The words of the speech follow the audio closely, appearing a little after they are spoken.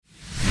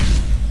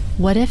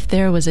What if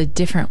there was a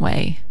different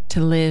way to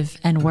live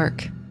and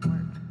work?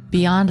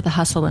 Beyond the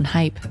hustle and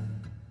hype,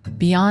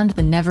 beyond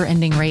the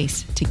never-ending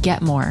race to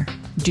get more,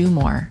 do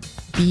more,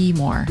 be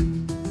more.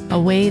 A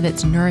way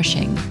that's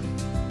nourishing,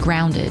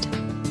 grounded,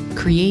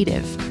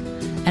 creative,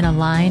 and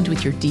aligned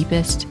with your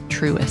deepest,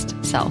 truest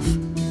self.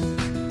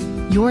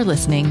 You're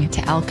listening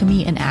to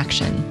Alchemy in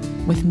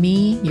Action with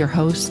me, your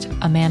host,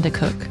 Amanda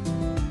Cook.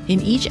 In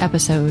each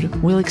episode,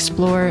 we'll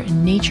explore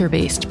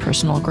nature-based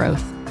personal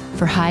growth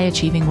for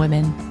high-achieving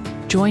women.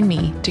 Join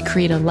me to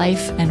create a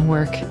life and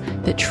work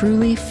that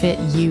truly fit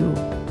you,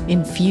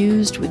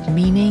 infused with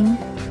meaning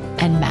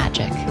and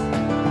magic.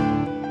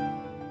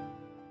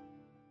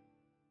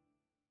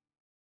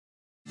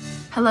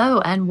 Hello,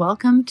 and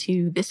welcome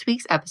to this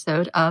week's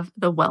episode of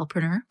the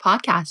Wellpreneur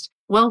Podcast.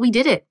 Well, we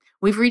did it.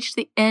 We've reached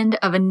the end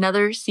of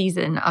another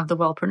season of the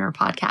Wellpreneur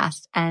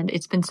Podcast, and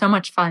it's been so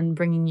much fun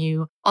bringing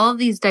you all of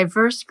these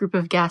diverse group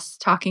of guests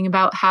talking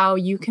about how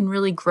you can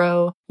really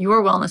grow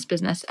your wellness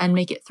business and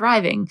make it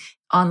thriving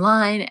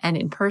online and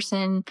in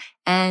person,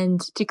 and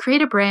to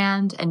create a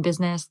brand and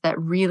business that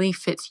really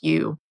fits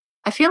you.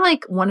 I feel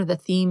like one of the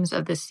themes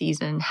of this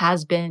season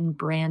has been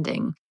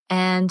branding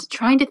and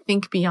trying to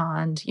think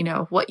beyond,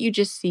 what you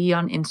just see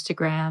on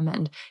Instagram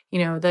and,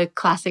 the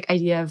classic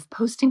idea of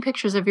posting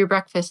pictures of your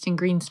breakfast in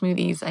green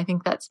smoothies. I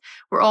think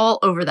we're all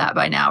over that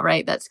by now,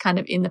 right? That's kind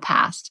of in the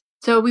past.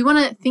 So we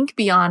want to think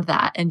beyond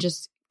that and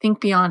just think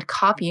beyond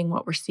copying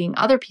what we're seeing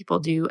other people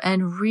do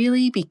and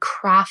really be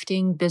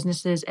crafting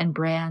businesses and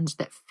brands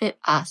that fit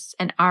us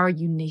and our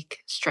unique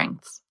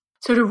strengths.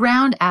 So to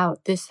round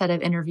out this set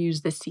of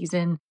interviews this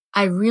season,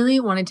 I really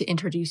wanted to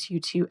introduce you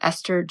to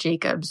Esther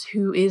Jacobs,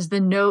 who is the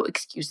No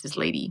Excuses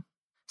Lady.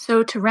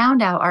 So to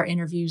round out our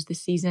interviews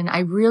this season, I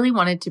really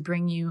wanted to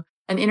bring you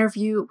an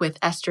interview with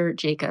Esther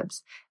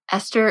Jacobs.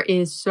 Esther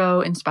is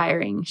so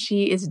inspiring.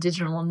 She is a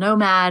digital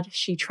nomad.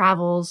 She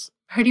travels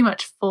pretty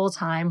much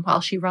full-time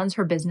while she runs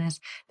her business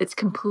that's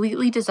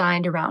completely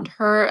designed around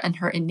her and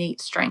her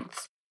innate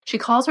strengths. She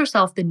calls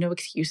herself the No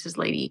Excuses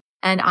Lady.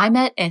 And I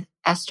met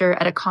Esther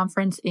at a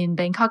conference in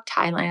Bangkok,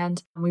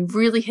 Thailand. We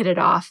really hit it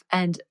off.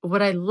 And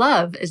what I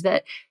love is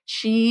that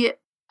she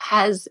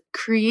has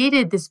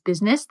created this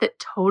business that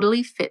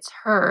totally fits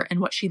her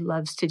and what she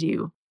loves to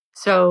do.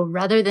 So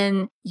rather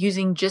than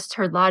using just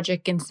her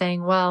logic and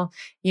saying, well,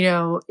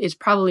 it's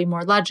probably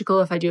more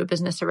logical if I do a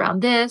business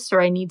around this,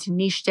 or I need to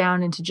niche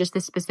down into just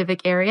this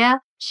specific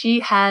area, she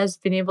has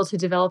been able to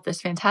develop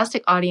this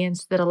fantastic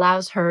audience that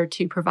allows her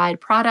to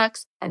provide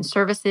products and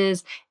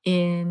services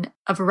in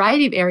a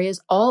variety of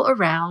areas all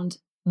around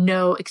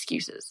no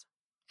excuses.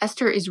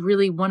 Esther is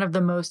really one of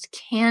the most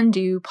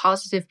can-do,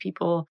 positive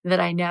people that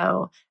I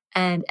know.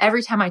 And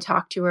every time I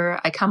talk to her,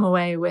 I come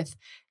away with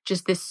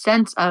just this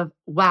sense of,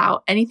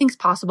 wow, anything's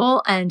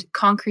possible, and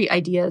concrete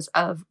ideas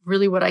of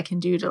really what I can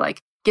do to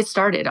get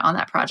started on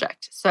that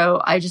project.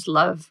 So I just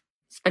love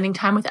spending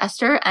time with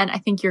Esther, and I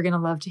think you're going to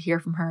love to hear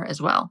from her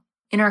as well.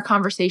 In our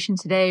conversation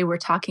today, we're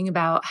talking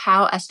about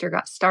how Esther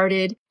got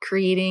started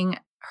creating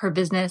her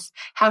business,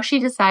 how she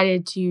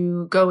decided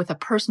to go with a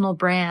personal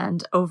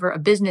brand over a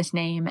business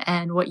name,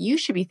 and what you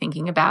should be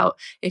thinking about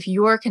if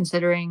you're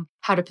considering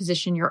how to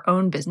position your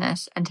own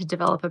business and to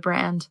develop a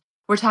brand.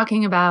 We're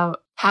talking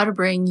about how to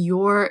bring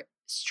your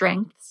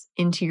strengths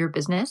into your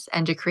business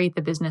and to create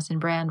the business and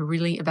brand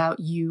really about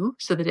you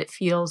so that it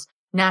feels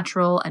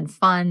natural and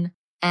fun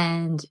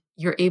and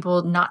you're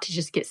able not to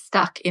just get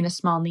stuck in a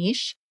small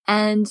niche.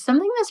 And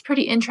something that's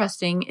pretty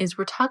interesting is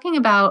we're talking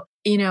about,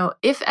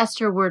 if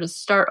Esther were to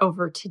start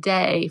over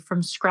today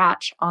from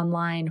scratch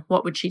online,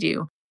 what would she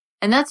do?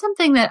 And that's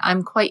something that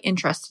I'm quite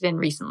interested in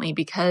recently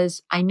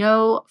because I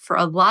know for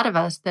a lot of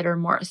us that are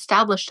more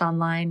established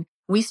online,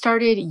 we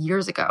started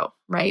years ago,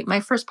 right?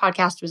 My first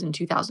podcast was in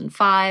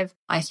 2005.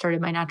 I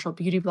started my natural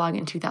beauty blog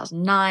in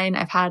 2009.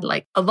 I've had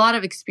a lot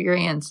of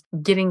experience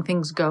getting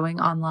things going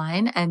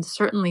online, and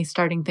certainly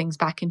starting things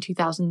back in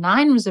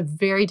 2009 was a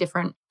very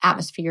different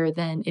atmosphere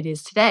than it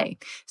is today.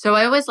 So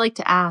I always like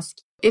to ask,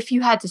 if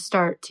you had to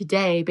start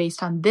today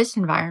based on this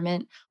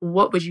environment,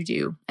 what would you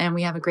do? And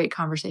we have a great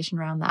conversation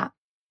around that.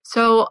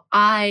 So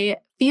I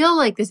feel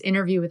like this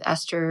interview with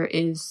Esther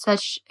is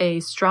such a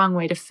strong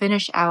way to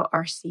finish out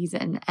our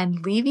season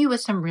and leave you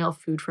with some real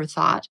food for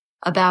thought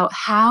about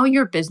how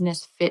your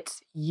business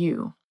fits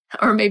you.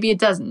 Or maybe it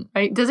doesn't,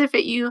 right? Does it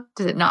fit you?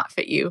 Does it not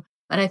fit you?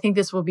 And I think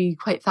this will be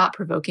quite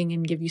thought-provoking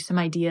and give you some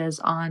ideas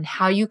on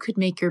how you could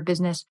make your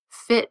business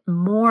fit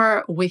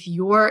more with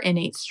your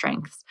innate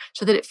strengths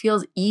so that it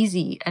feels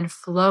easy and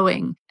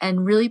flowing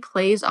and really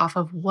plays off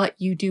of what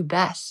you do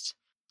best.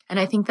 And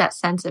I think that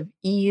sense of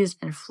ease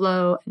and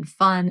flow and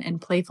fun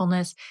and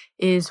playfulness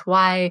is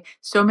why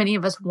so many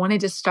of us wanted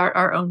to start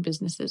our own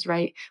businesses,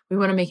 right? We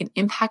want to make an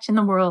impact in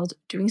the world,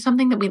 doing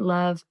something that we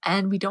love,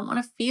 and we don't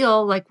want to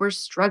feel like we're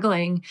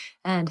struggling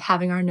and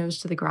having our nose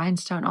to the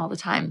grindstone all the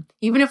time.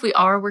 Even if we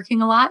are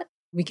working a lot,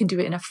 we can do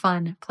it in a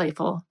fun,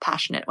 playful,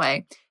 passionate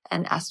way.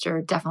 And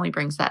Esther definitely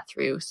brings that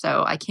through.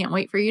 So I can't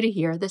wait for you to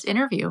hear this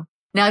interview.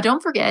 Now,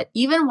 don't forget,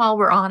 even while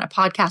we're on a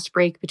podcast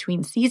break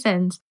between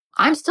seasons,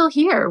 I'm still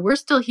here. We're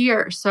still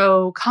here.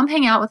 So come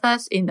hang out with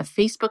us in the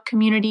Facebook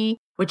community,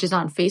 which is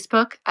on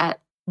Facebook at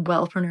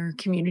Wellpreneur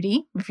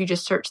Community. If you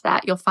just search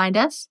that, you'll find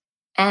us.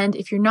 And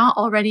if you're not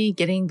already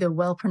getting the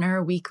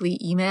Wellpreneur weekly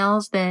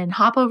emails, then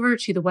hop over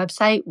to the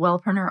website,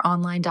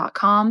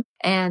 wellpreneuronline.com,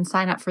 and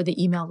sign up for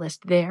the email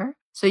list there.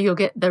 So you'll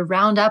get the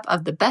roundup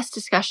of the best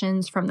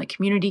discussions from the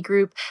community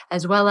group,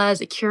 as well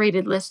as a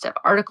curated list of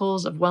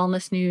articles of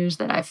wellness news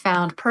that I've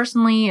found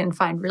personally and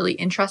find really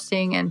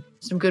interesting, and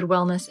some good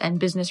wellness and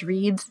business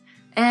reads,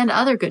 and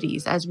other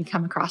goodies as we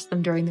come across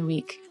them during the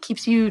week.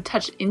 Keeps you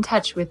in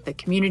touch with the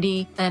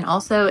community, and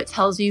also it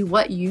tells you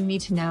what you need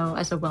to know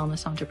as a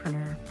wellness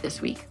entrepreneur this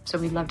week. So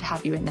we'd love to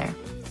have you in there.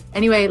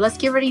 Anyway, let's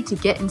get ready to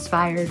get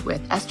inspired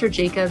with Esther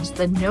Jacobs,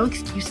 the No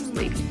Excuses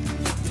Lady.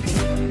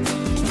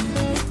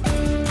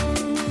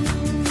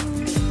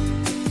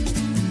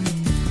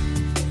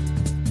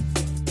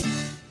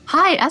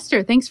 Hi,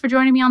 Esther. Thanks for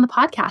joining me on the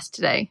podcast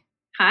today.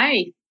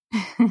 Hi.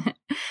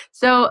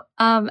 So,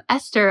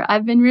 Esther,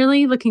 I've been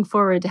really looking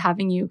forward to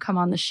having you come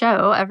on the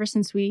show ever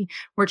since we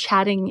were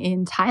chatting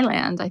in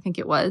Thailand, I think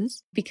it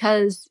was,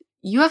 because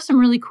you have some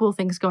really cool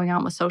things going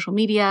on with social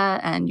media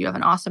and you have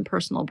an awesome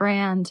personal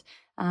brand.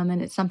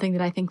 And it's something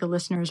that I think the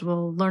listeners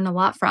will learn a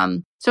lot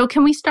from. So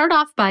can we start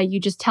off by you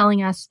just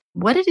telling us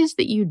what it is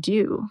that you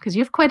do? Because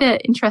you have quite an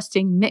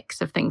interesting mix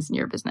of things in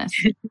your business.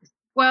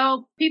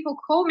 Well, people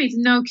call me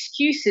the No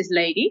Excuses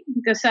Lady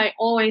because I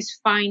always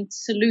find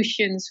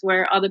solutions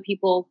where other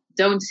people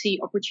don't see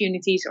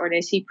opportunities or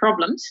they see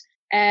problems.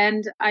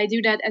 And I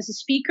do that as a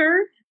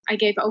speaker. I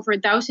gave over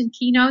 1,000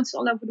 keynotes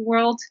all over the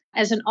world.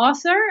 As an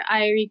author,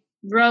 I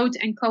wrote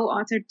and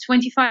co-authored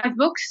 25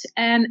 books,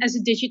 and as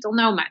a digital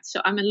nomad. So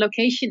I'm a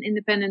location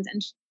independent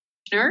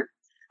entrepreneur.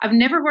 I've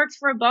never worked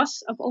for a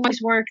boss. I've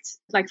always worked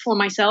for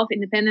myself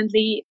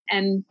independently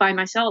and by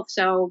myself.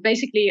 So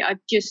basically, I've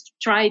just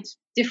tried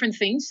different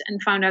things and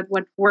found out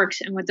what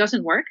works and what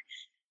doesn't work.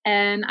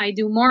 And I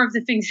do more of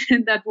the things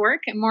that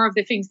work and more of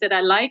the things that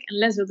I like and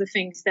less of the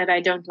things that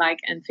I don't like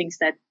and things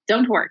that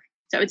don't work.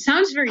 So it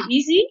sounds very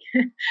easy,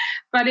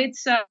 but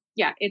it's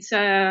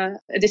a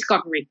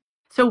discovery.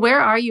 So where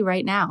are you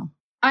right now?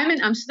 I'm in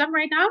Amsterdam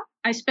right now.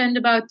 I spend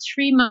about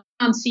 3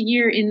 months a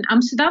year in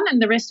Amsterdam,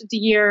 and the rest of the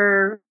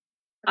year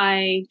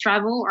I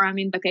travel or I'm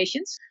in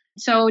vacations.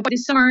 So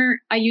this summer,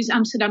 I use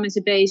Amsterdam as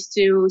a base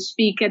to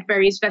speak at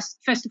various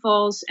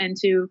festivals and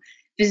to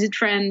visit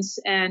friends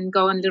and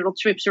go on little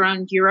trips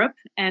around Europe.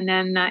 And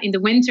then in the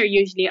winter,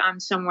 usually I'm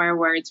somewhere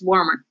where it's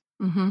warmer.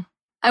 Mm-hmm.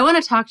 I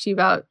want to talk to you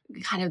about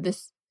kind of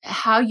this,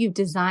 how you've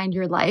designed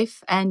your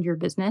life and your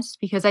business,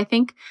 because I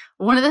think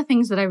one of the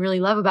things that I really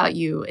love about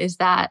you is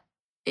that,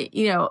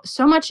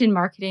 so much in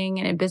marketing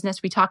and in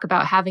business, we talk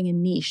about having a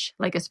niche,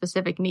 like a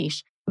specific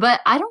niche. But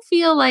I don't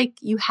feel like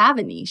you have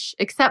a niche,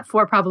 except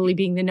for probably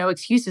being the No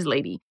Excuses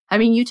Lady. I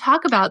mean, you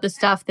talk about the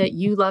stuff that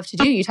you love to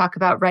do. You talk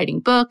about writing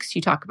books,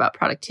 you talk about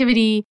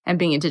productivity and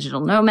being a digital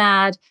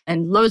nomad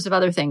and loads of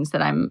other things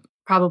that I'm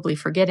probably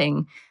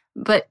forgetting.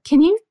 But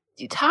can you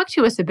talk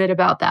to us a bit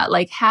about that?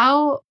 Like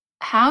how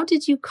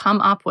did you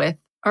come up with,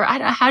 or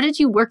how did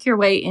you work your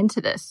way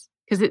into this?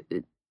 Because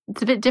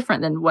it's a bit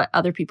different than what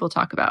other people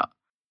talk about.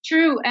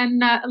 True.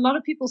 And a lot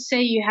of people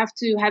say you have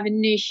to have a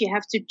niche, you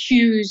have to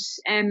choose.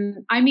 And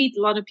I meet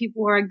a lot of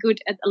people who are good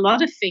at a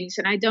lot of things.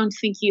 And I don't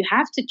think you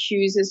have to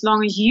choose as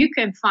long as you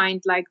can find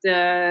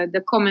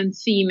the common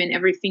theme in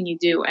everything you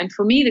do. And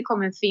for me, the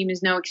common theme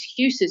is no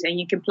excuses, and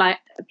you can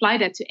apply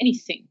that to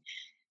anything.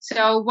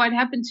 So what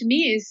happened to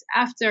me is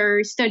after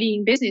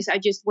studying business, I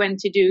just went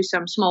to do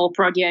some small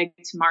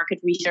projects, market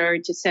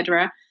research,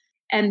 etc.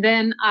 And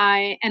then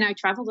I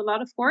traveled a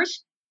lot, of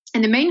course.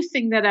 And the main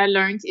thing that I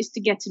learned is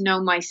to get to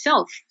know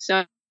myself.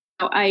 So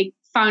I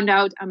found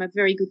out I'm a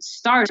very good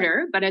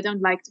starter, but I don't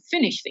like to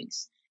finish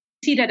things.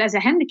 I see that as a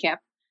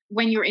handicap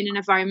when you're in an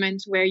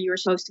environment where you're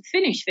supposed to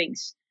finish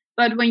things.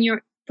 But when you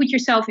put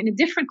yourself in a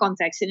different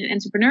context, in an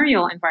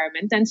entrepreneurial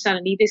environment, then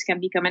suddenly this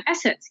can become an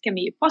asset, can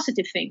be a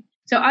positive thing.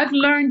 So I've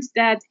learned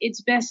that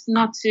it's best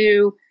not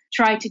to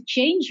try to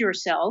change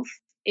yourself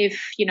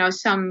if,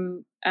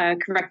 some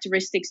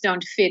characteristics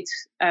don't fit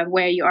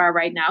where you are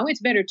right now.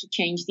 It's better to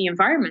change the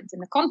environment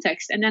and the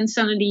context. And then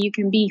suddenly you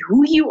can be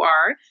who you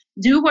are,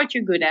 do what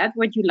you're good at,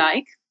 what you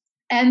like,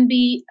 and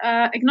be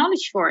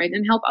acknowledged for it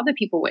and help other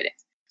people with it.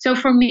 So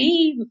for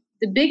me,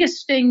 the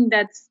biggest thing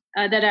that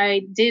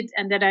I did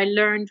and that I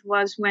learned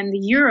was when the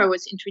euro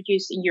was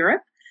introduced in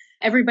Europe.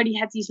 Everybody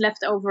had these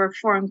leftover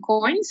foreign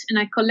coins, and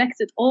I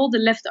collected all the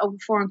leftover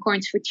foreign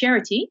coins for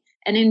charity.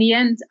 And in the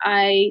end,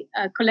 I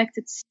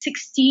collected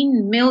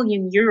 16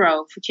 million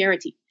euro for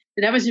charity.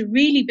 So that was a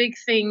really big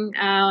thing,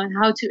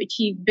 how to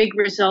achieve big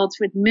results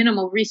with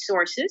minimal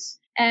resources.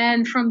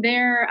 And from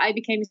there, I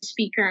became a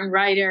speaker and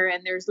writer,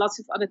 and there's lots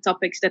of other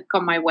topics that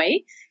come my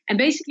way. And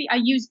basically, I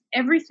use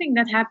everything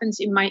that happens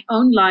in my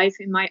own life,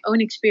 in my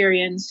own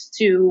experience,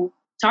 to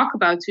talk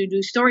about, to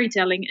do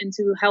storytelling, and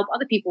to help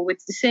other people in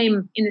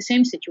the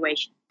same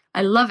situation.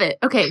 I love it.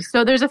 Okay,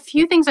 so there's a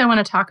few things I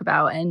want to talk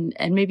about, and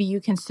maybe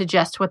you can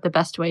suggest what the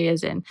best way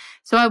is in.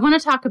 So I want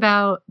to talk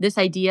about this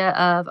idea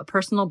of a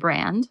personal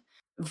brand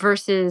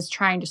versus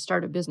trying to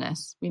start a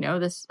business.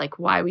 This like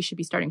why we should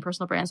be starting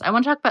personal brands. I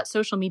want to talk about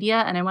social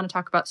media, and I want to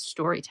talk about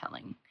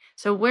storytelling.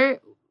 So where,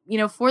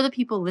 for the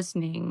people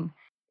listening,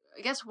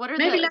 I guess what are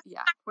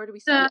where do we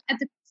start? At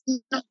the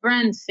personal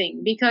brand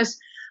thing, because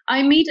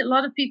I meet a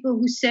lot of people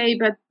who say,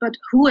 but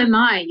who am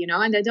I?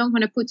 And they don't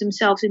want to put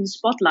themselves in the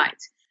spotlight.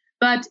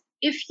 But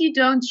if you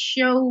don't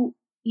show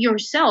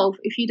yourself,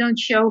 if you don't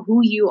show who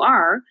you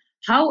are,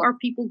 how are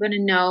people going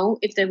to know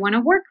if they want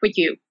to work with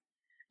you?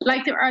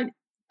 Like there are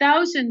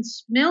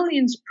thousands,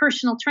 millions of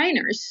personal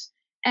trainers.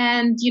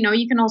 And,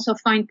 you can also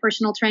find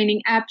personal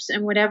training apps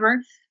and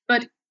whatever.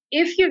 But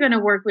if you're going to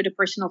work with a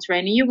personal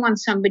trainer, you want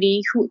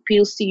somebody who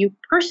appeals to you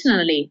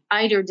personally,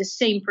 either the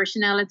same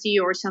personality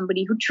or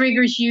somebody who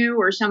triggers you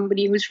or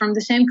somebody who's from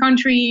the same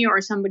country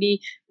or somebody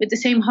with the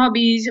same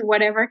hobbies or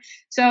whatever.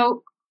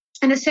 So,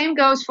 and the same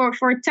goes for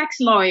a tax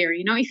lawyer.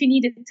 If you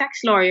need a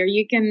tax lawyer,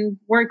 you can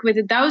work with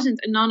 1,000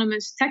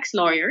 anonymous tax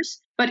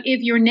lawyers. But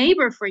if your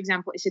neighbor, for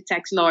example, is a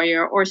tax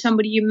lawyer or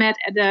somebody you met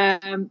at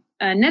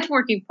a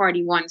networking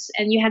party once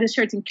and you had a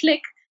certain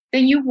click,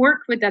 then you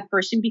work with that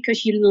person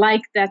because you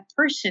like that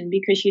person,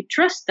 because you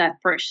trust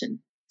that person.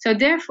 So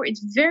therefore,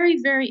 it's very,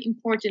 very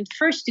important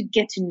first to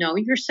get to know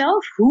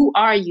yourself. Who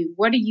are you?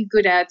 What are you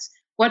good at?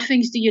 What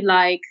things do you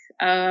like?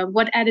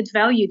 What added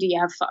value do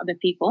you have for other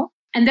people?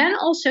 And then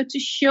also to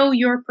show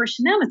your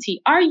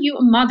personality. Are you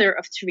a mother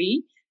of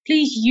 3?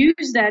 Please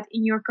use that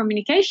in your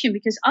communication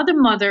because other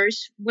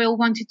mothers will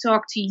want to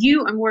talk to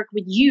you and work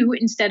with you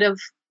instead of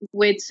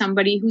with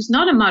somebody who's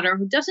not a mother,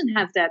 who doesn't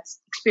have that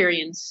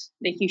experience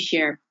that you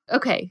share.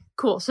 Okay,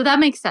 cool. So that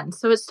makes sense.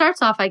 So it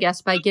starts off, I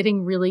guess, by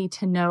getting really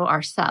to know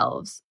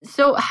ourselves.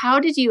 So how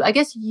did you, I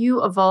guess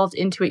you evolved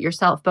into it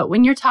yourself, but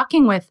when you're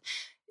talking with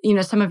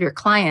some of your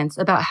clients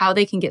about how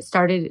they can get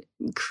started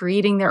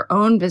creating their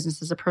own business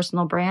as a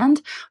personal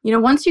brand,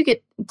 once you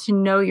get to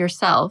know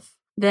yourself,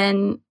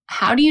 then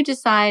how do you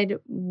decide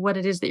what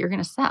it is that you're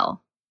going to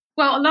sell?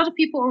 Well, a lot of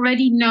people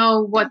already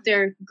know what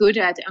they're good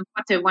at and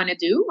what they want to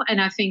do. And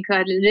I think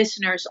the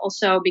listeners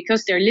also,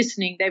 because they're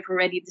listening, they've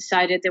already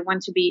decided they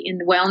want to be in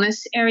the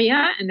wellness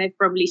area and they've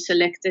probably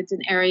selected an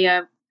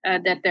area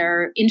that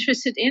they're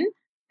interested in.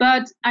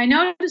 But I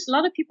notice a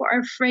lot of people are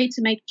afraid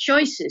to make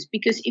choices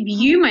because if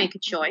you make a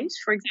choice,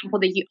 for example,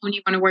 that you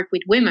only want to work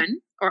with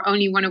women or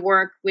only want to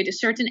work with a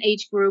certain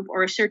age group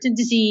or a certain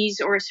disease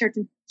or a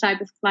certain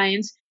type of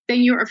clients,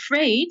 then you're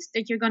afraid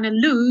that you're going to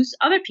lose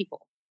other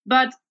people.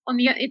 But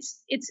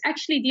it's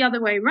actually the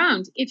other way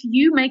around. If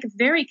you make a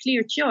very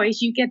clear choice,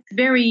 you get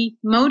very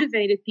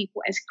motivated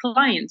people as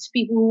clients,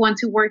 people who want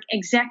to work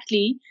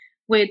exactly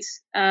with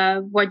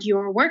what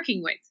you're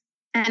working with.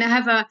 And I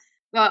have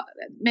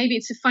maybe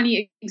it's a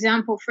funny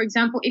example. For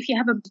example, if you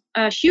have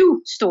a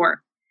shoe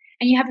store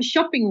and you have a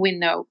shopping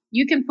window,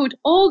 you can put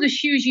all the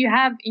shoes you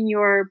have in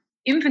your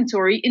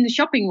inventory in the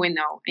shopping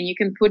window. And you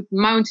can put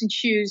mountain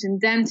shoes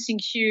and dancing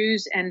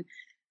shoes and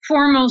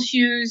formal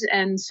shoes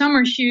and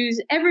summer shoes,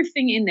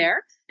 everything in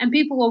there. And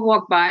people will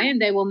walk by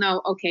and they will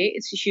know, okay,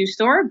 it's a shoe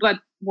store, but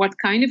what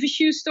kind of a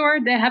shoe store?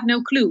 They have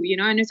no clue,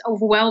 and it's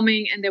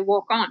overwhelming and they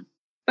walk on.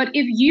 But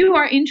if you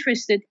are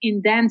interested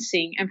in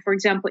dancing and, for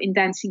example, in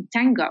dancing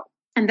tango,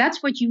 and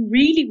that's what you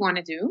really want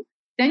to do,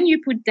 then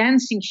you put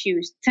dancing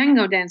shoes,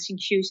 tango dancing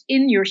shoes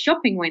in your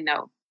shopping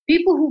window.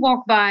 People who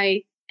walk by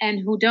and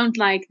who don't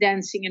like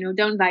dancing and who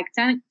don't like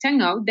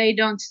tango, they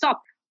don't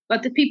stop.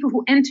 But the people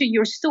who enter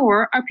your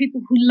store are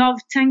people who love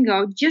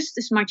tango just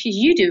as much as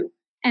you do.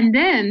 And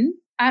then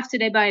after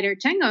they buy their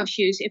tango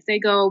shoes, if they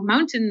go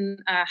mountain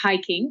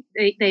hiking,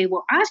 they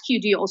will ask you,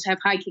 do you also have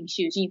hiking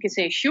shoes? And you can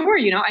say, sure,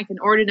 I can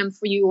order them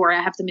for you, or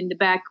I have them in the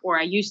back, or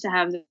I used to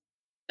have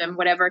them,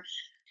 whatever.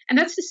 And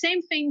that's the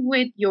same thing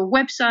with your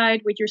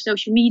website, with your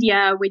social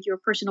media, with your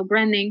personal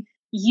branding.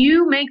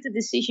 You make the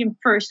decision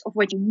first of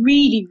what you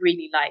really,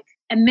 really like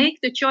and make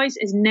the choice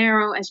as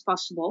narrow as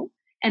possible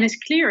and as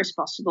clear as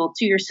possible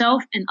to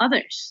yourself and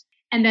others.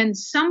 And then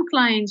some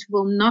clients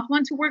will not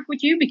want to work with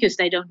you because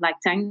they don't like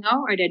tango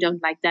or they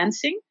don't like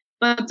dancing.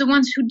 But the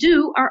ones who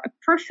do are a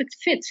perfect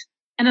fit.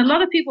 And a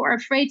lot of people are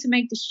afraid to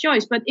make this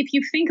choice. But if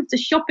you think of the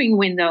shopping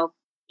window,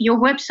 your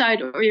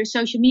website or your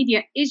social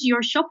media is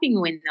your shopping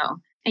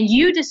window. And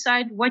you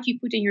decide what you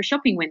put in your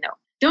shopping window.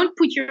 Don't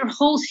put your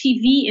whole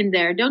CV in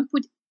there. Don't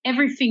put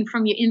everything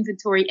from your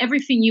inventory,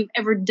 everything you've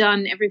ever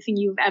done, everything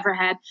you've ever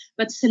had.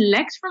 But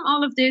select from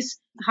all of this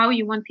how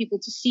you want people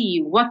to see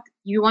you, what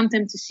you want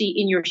them to see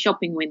in your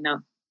shopping window.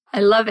 I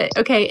love it.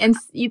 Okay. And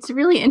it's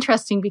really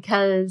interesting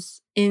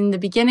because in the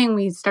beginning,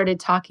 we started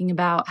talking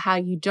about how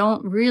you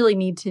don't really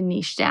need to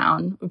niche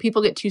down.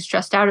 People get too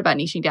stressed out about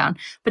niching down.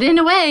 But in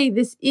a way,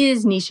 this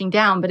is niching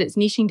down, but it's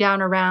niching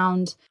down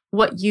around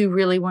what you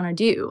really want to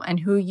do and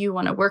who you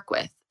want to work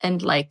with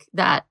and like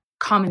that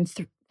common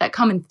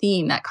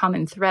theme, that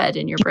common thread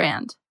in your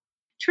brand.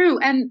 True.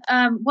 And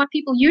what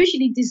people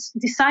usually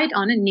decide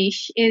on a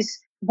niche is,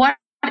 what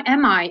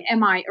am I?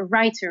 Am I a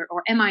writer,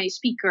 or am I a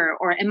speaker,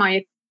 or am I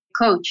a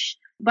coach.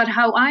 But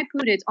how I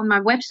put it on my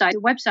website,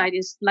 the website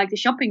is like the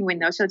shopping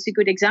window. So it's a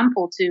good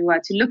example to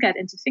look at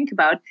and to think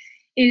about,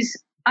 is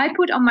I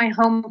put on my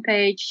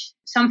homepage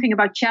something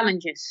about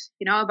challenges,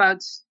 about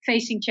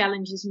facing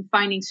challenges and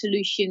finding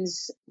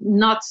solutions,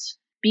 not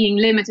being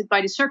limited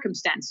by the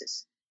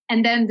circumstances.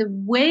 And then the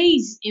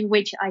ways in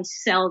which I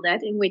sell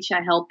that, in which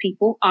I help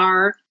people,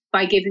 are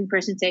by giving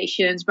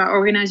presentations, by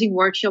organizing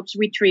workshops,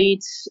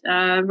 retreats,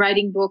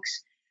 writing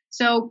books.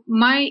 So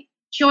my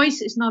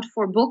choice is not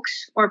for books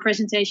or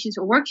presentations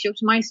or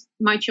workshops.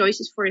 My choice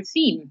is for a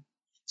theme.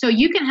 So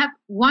you can have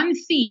one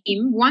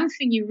theme, one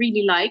thing you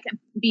really like and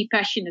be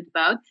passionate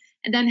about,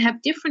 and then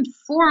have different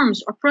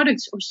forms or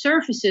products or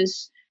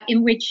services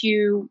in which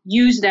you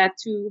use that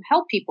to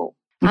help people.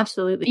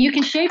 Absolutely. You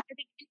can shape it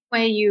in the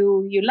way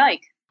you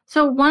like.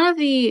 So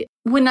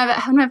when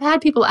I've had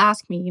people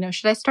ask me,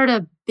 should I start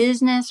a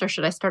business or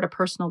should I start a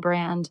personal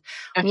brand?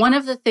 Okay. One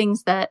of the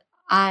things that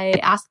I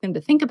ask them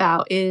to think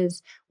about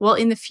is, well,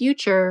 in the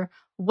future,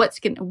 what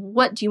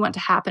do you want to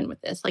happen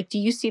with this? Like, do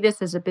you see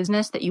this as a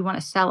business that you want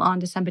to sell on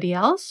to somebody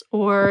else?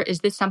 Or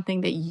is this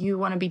something that you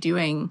want to be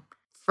doing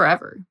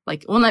forever?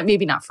 Like, well,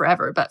 maybe not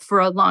forever, but for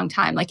a long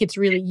time. Like, it's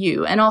really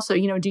you. And also,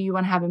 do you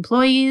want to have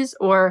employees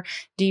or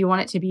do you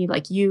want it to be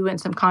like you and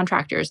some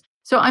contractors?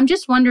 So I'm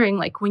just wondering,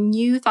 like, when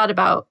you thought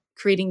about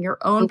creating your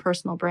own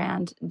personal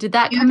brand, did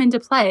that come into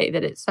play,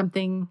 that it's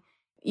something,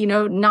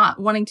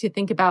 not wanting to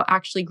think about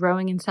actually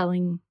growing and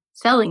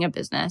selling a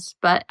business,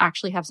 but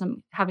actually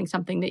having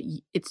something that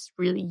it's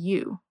really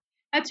you?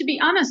 To be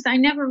honest, I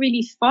never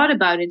really thought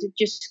about it. It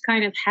just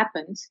kind of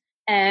happened.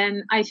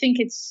 And I think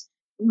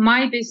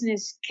my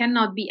business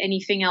cannot be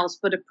anything else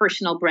but a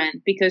personal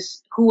brand,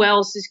 because who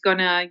else is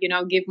gonna,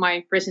 give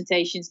my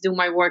presentations, do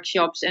my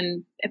workshops?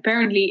 And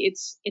apparently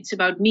it's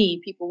about me.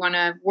 People want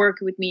to work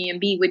with me and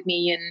be with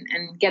me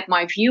and get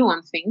my view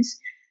on things.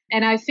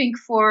 And I think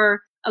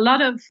for a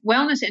lot of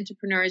wellness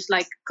entrepreneurs,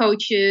 like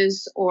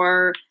coaches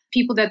or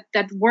people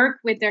that work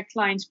with their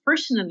clients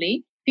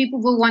personally,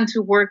 people will want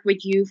to work with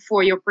you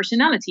for your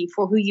personality,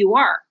 for who you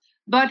are.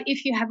 But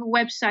if you have a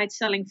website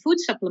selling food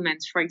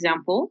supplements, for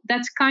example,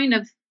 that's kind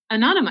of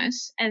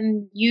anonymous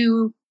and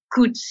you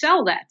could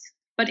sell that.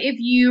 But if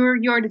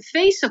you're the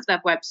face of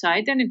that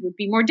website, then it would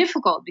be more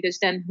difficult, because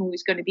then who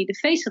is going to be the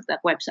face of that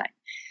website?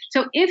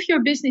 So if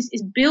your business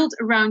is built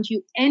around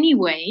you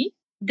anyway,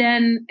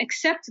 then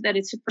accept that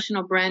it's a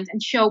personal brand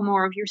and show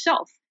more of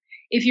yourself.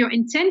 If your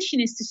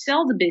intention is to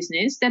sell the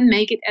business, then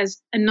make it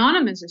as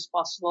anonymous as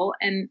possible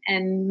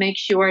and make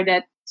sure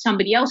that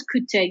somebody else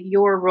could take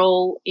your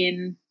role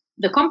in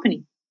the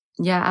company.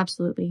 Yeah,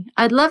 absolutely.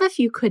 I'd love if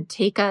you could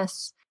take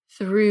us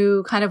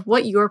through kind of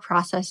what your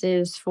process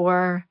is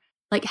for,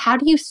 like, how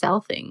do you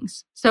sell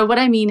things? So what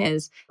I mean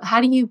is,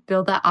 how do you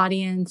build that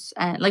audience,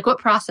 and like, what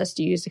process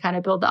do you use to kind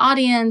of build the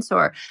audience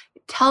or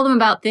tell them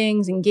about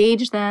things,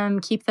 engage them,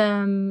 keep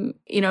them,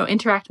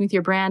 interacting with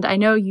your brand? I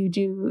know you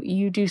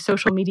do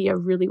social media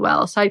really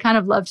well. So I'd kind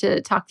of love to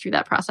talk through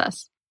that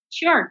process.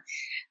 Sure.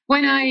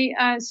 When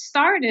I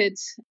started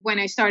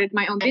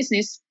my own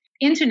business,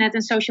 internet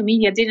and social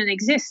media didn't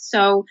exist.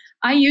 So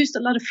I used a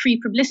lot of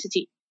free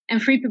publicity.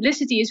 And free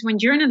publicity is when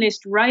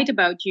journalists write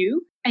about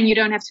you and you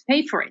don't have to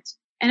pay for it.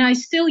 And I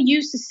still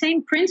use the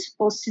same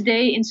principles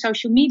today in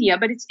social media.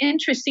 But it's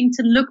interesting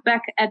to look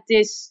back at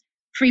this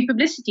free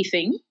publicity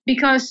thing,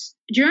 because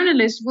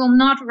journalists will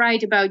not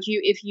write about you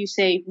if you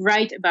say,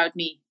 write about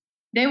me.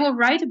 They will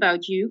write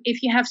about you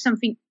if you have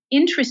something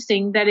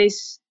interesting that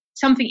is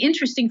something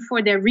interesting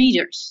for their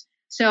readers.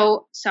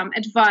 So some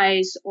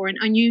advice or an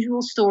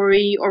unusual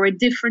story or a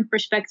different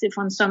perspective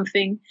on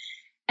something.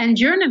 And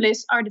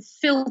journalists are the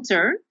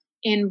filter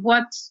in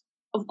what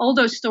of all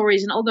those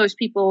stories and all those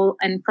people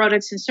and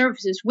products and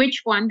services,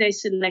 which one they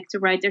select to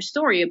write their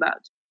story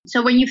about.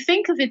 So when you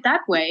think of it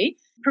that way,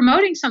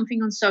 promoting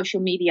something on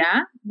social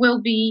media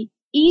will be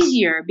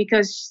easier,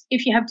 because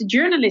if you have the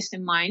journalist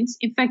in mind,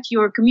 in fact,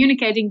 you're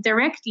communicating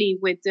directly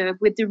with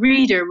the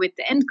reader, with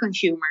the end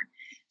consumer.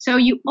 So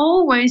you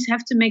always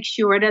have to make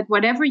sure that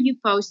whatever you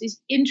post is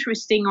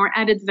interesting or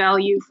added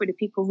value for the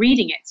people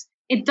reading it.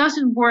 It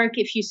doesn't work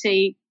if you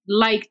say,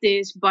 like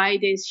this, buy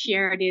this,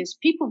 share this.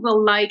 People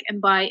will like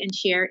and buy and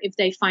share if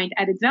they find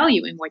added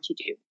value in what you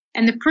do.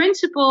 And the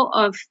principle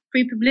of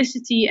free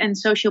publicity and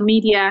social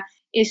media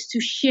is to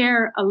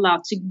share a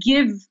lot, to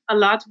give a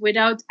lot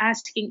without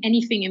asking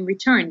anything in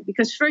return.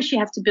 Because first you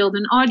have to build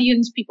an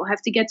audience. People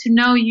have to get to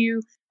know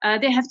you.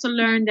 They have to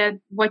learn that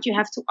what you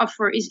have to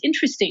offer is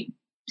interesting.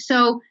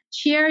 So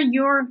share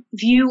your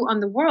view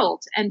on the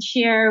world and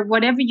share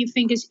whatever you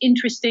think is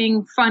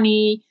interesting,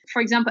 funny.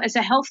 For example, as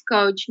a health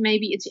coach,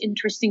 maybe it's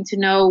interesting to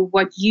know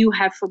what you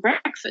have for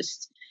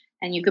breakfast.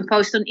 And you can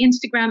post on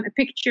Instagram a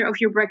picture of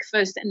your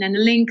breakfast and then a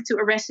link to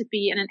a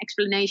recipe and an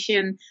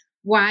explanation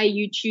why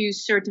you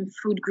choose certain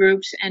food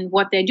groups and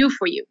what they do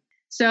for you.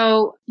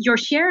 So you're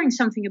sharing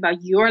something about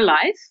your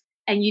life,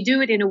 and you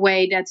do it in a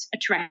way that's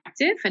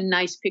attractive, a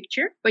nice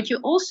picture, but you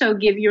also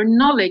give your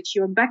knowledge,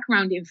 your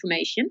background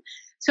information,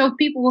 So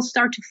people will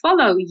start to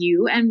follow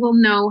you and will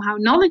know how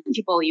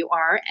knowledgeable you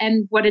are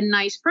and what a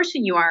nice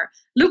person you are.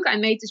 Look, I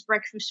made this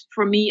breakfast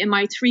for me and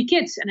my 3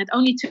 kids, and it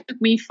only took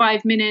me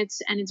 5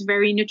 minutes, and it's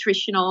very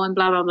nutritional and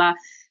blah, blah, blah.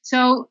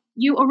 So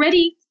you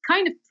already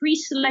kind of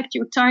pre-select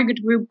your target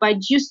group by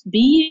just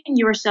being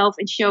yourself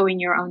and showing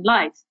your own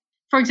life.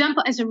 For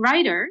example, as a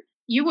writer,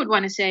 you would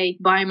want to say,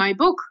 buy my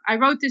book. I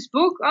wrote this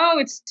book. Oh,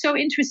 it's so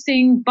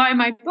interesting. Buy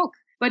my book.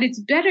 But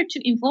it's better to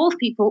involve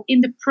people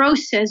in the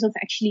process of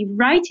actually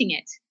writing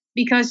it.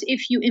 Because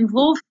if you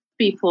involve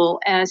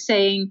people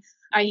saying,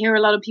 I hear a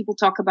lot of people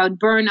talk about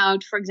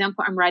burnout. For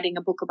example, I'm writing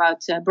a book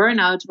about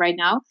burnout right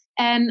now.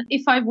 And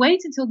if I wait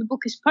until the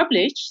book is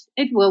published,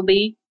 it will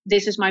be,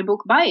 this is my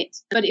book, buy it.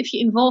 But if you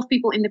involve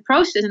people in the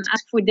process and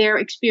ask for their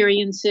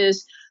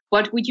experiences,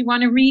 what would you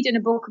want to read in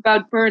a book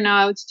about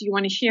burnout? Do you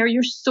want to share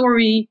your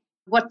story?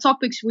 What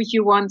topics would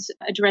you want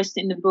addressed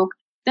in the book?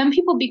 Then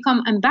people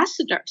become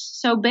ambassadors.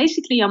 So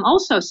basically, I'm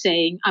also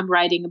saying I'm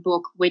writing a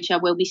book, which I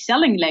will be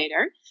selling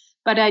later,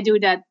 but I do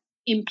that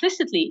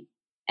implicitly,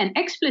 and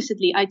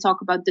explicitly I talk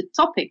about the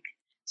topic.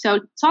 So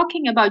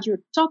talking about your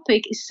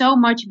topic is so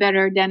much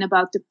better than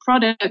about the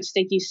products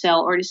that you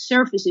sell or the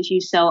services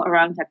you sell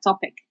around that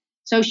topic.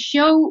 So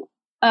show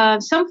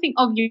something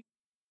of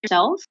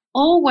yourself,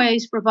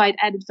 always provide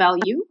added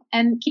value,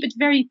 and keep it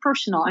very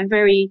personal and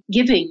very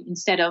giving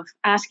instead of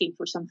asking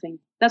for something.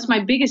 That's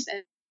my biggest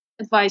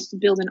advice to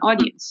build an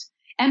audience,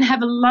 and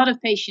have a lot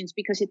of patience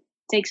because it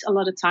takes a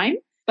lot of time.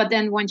 But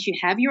then once you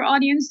have your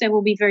audience, they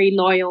will be very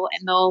loyal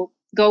and they'll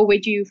go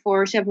with you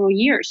for several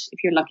years if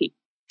you're lucky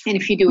and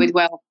if you do it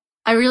well.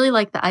 I really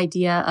like the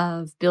idea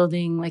of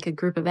building like a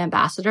group of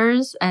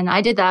ambassadors. And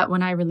I did that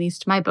when I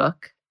released my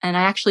book. And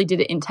I actually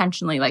did it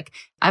intentionally. Like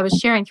I was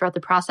sharing throughout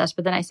the process,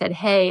 but then I said,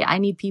 hey, I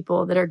need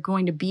people that are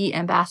going to be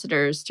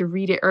ambassadors to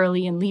read it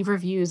early and leave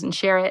reviews and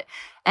share it,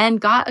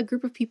 and got a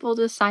group of people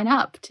to sign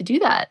up to do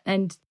that.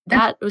 And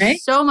that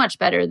was so much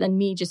better than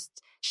me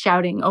just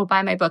shouting, oh,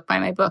 buy my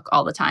book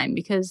all the time,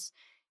 because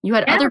you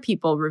had other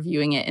people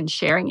reviewing it and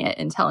sharing it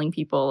and telling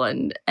people.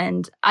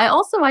 And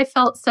I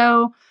felt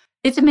so,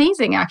 it's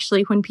amazing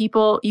actually when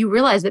you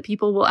realize that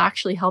people will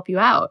actually help you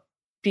out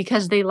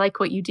because they like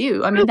what you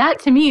do. I mean, that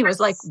to me was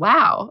like,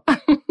 wow,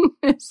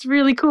 it's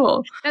really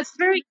cool. That's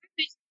very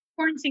good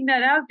pointing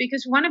that out,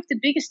 because one of the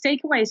biggest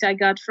takeaways I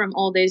got from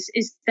all this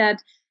is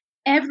that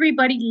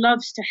everybody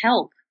loves to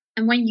help.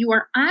 And when you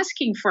are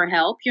asking for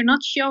help, you're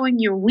not showing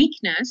your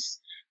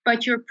weakness,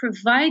 but you're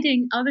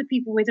providing other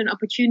people with an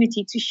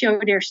opportunity to show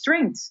their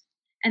strengths.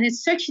 And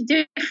it's such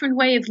a different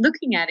way of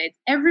looking at it.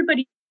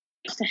 Everybody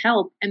wants to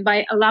help. And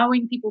by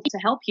allowing people to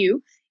help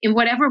you in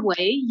whatever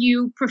way,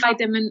 you provide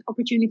them an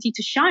opportunity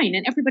to shine.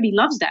 And everybody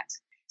loves that.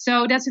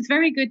 So that's a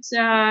very good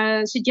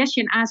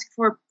suggestion. Ask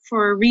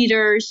for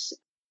readers.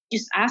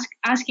 Just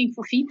asking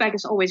for feedback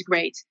is always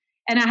great.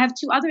 And I have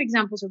 2 other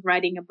examples of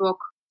writing a book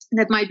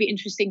that might be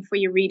interesting for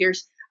your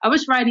readers. I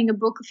was writing a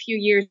book a few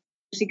years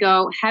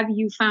ago, Have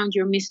You Found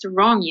Your Mr.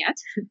 Wrong Yet?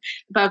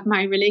 About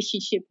my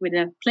relationship with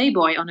a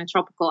playboy on a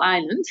tropical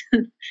island,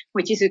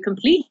 which is a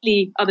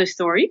completely other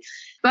story.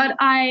 But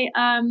I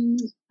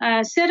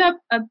set up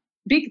a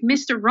big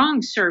Mr.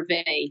 Wrong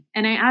survey,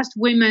 and I asked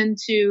women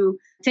to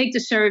take the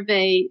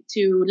survey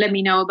to let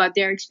me know about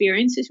their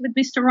experiences with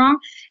Mr. Wrong.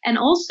 And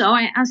also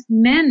I asked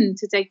men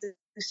to take the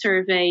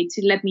survey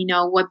to let me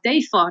know what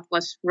they thought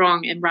was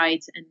wrong and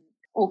right and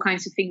all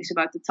kinds of things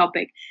about the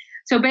topic.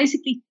 So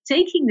basically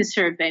taking the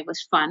survey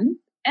was fun,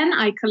 and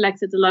I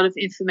collected a lot of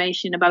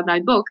information about my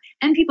book,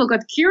 and people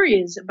got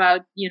curious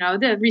about,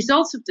 the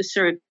results of the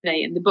survey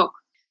in the book.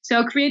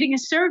 So creating a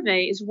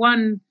survey is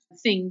one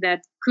thing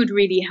that could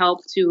really help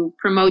to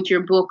promote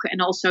your book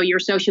and also your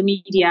social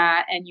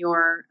media and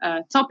your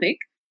topic.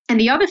 And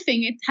the other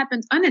thing, it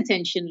happened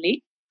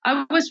unintentionally.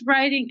 I was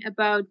writing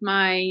about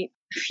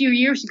a few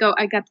years ago,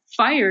 I got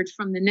fired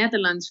from the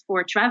Netherlands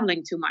for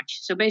traveling too much.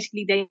 So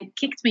basically, they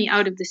kicked me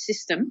out of the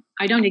system.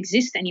 I don't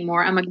exist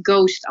anymore. I'm a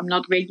ghost. I'm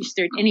not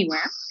registered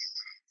anywhere.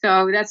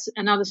 So that's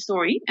another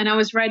story. And I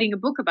was writing a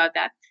book about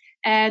that.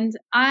 And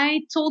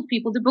I told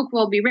people the book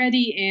will be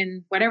ready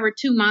in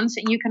 2 months,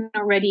 and you can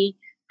already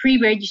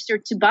pre-register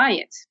to buy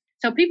it.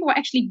 So people were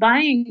actually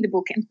buying the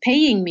book and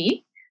paying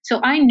me. So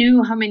I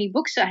knew how many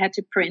books I had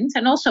to print.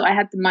 And also I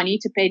had the money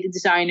to pay the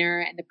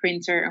designer and the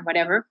printer and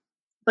whatever.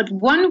 But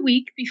 1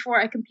 week before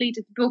I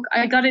completed the book,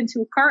 I got into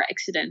a car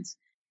accident,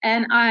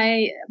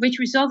 which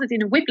resulted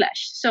in a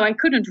whiplash. So I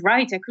couldn't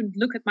write. I couldn't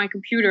look at my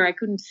computer. I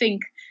couldn't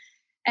think.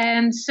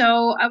 And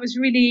so I was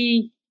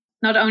really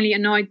not only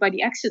annoyed by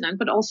the accident,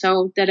 but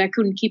also that I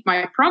couldn't keep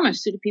my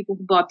promise to the people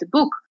who bought the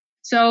book.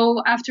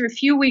 So after a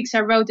few weeks,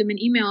 I wrote them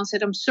an email and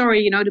said, I'm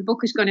sorry, the book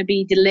is going to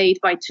be delayed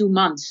by 2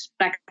 months.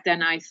 Back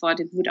then, I thought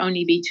it would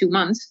only be 2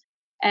 months.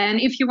 And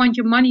if you want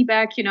your money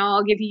back,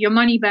 I'll give you your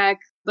money back.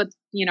 But,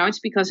 it's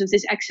because of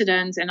this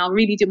accident, and I'll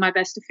really do my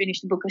best to finish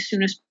the book as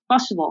soon as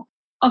possible.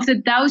 Of the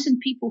 1,000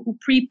 people who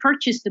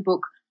pre-purchased the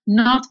book,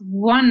 not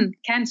one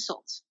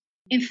canceled.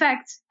 In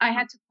fact, I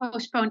had to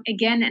postpone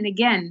again and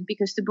again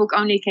because the book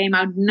only came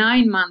out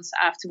 9 months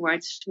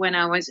afterwards when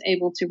I was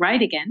able to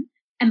write again.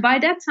 And by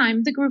that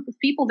time, the group of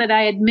people that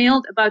I had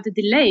mailed about the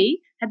delay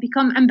had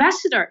become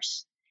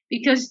ambassadors,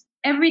 because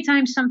every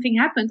time something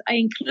happened, I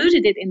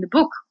included it in the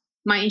book.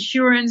 My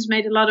insurance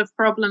made a lot of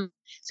problems.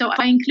 So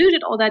I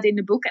included all that in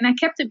the book and I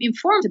kept them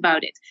informed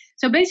about it.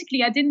 So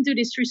basically, I didn't do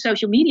this through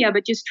social media,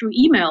 but just through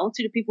email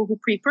to the people who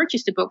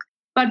pre-purchased the book.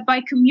 But by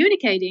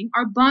communicating,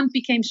 our bond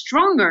became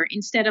stronger.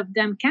 Instead of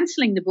them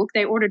canceling the book,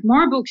 they ordered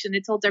more books and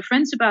they told their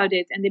friends about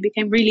it and they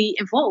became really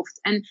involved.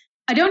 And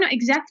I don't know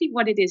exactly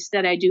what it is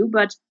that I do,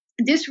 but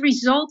this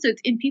resulted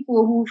in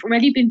people who've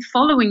already been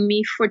following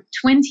me for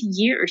 20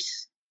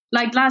 years.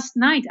 Like last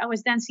night, I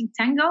was dancing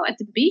tango at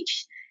the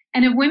beach.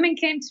 And a woman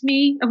came to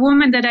me, a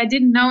woman that I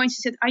didn't know, and she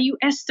said, "Are you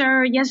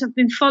Esther? Yes, I've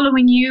been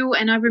following you.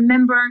 And I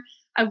remember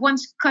I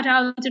once cut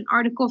out an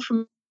article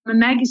from a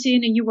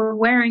magazine and you were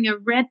wearing a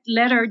red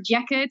leather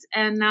jacket.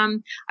 And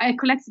I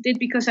collected it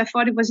because I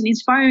thought it was an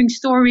inspiring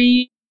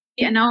story.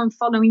 And now I'm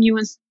following you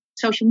on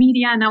social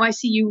media. And now I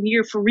see you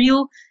here for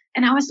real."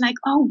 And I was like,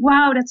 oh,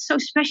 wow, that's so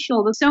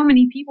special that so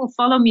many people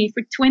follow me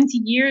for 20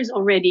 years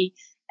already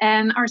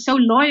and are so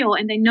loyal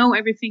and they know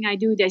everything I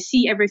do. They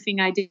see everything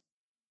I do.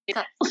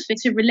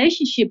 It's a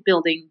relationship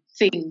building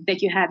thing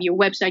that you have, your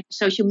website,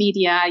 social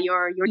media,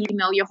 your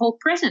email, your whole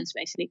presence,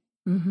 basically.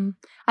 Mm-hmm.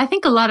 I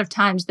think a lot of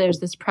times there's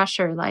this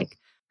pressure like,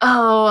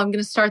 oh, I'm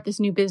going to start this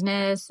new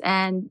business.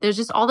 And there's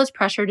just all this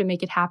pressure to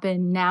make it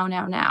happen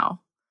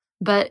now.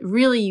 But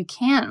really, you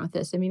can't with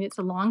this. I mean, it's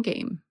a long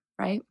game,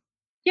 right?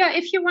 Yeah,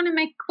 if you want to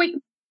make quick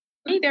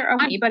money, there are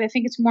money, but I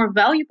think it's more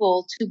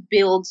valuable to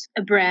build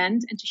a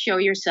brand and to show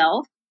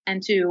yourself,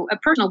 and to a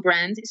personal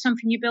brand is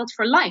something you build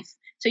for life.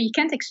 So you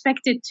can't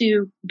expect it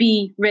to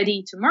be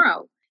ready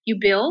tomorrow. You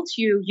build,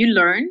 you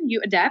learn,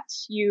 you adapt,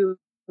 you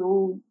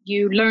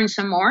learn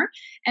some more,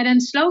 and then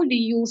slowly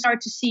you'll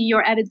start to see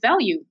your added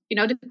value. You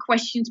know, the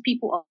questions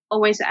people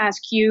always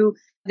ask you,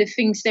 the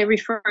things they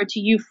refer to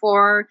you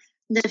for,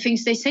 the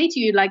things they say to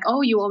you, like,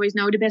 oh, you always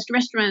know the best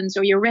restaurants,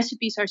 or your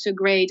recipes are so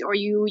great, or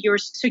you're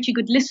such a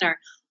good listener.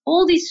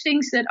 All these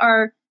things that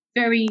are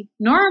very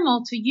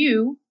normal to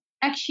you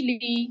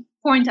actually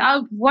point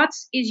out what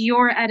is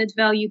your added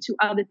value to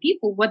other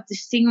people, what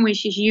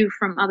distinguishes you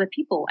from other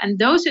people. And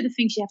those are the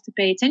things you have to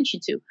pay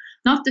attention to,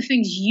 not the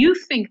things you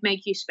think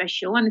make you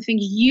special and the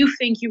things you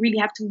think you really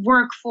have to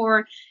work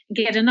for,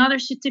 get another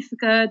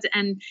certificate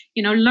and,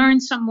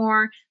 learn some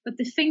more, but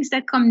the things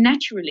that come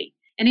naturally.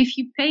 And if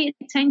you pay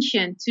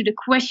attention to the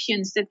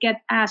questions that get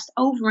asked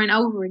over and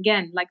over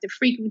again, like the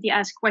frequently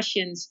asked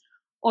questions,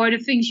 or the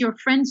things your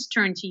friends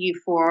turn to you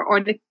for,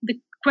 or the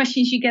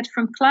questions you get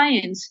from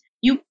clients,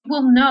 you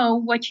will know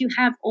what you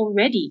have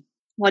already.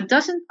 What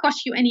doesn't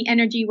cost you any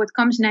energy, what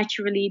comes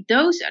naturally,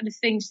 those are the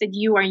things that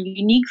you are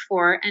unique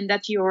for and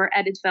that your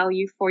added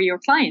value for your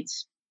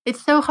clients.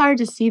 It's so hard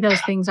to see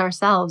those things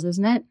ourselves,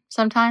 isn't it?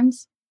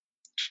 Sometimes.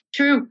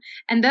 True.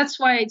 And that's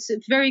why it's a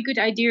very good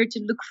idea to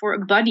look for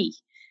a buddy.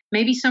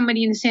 Maybe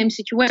somebody in the same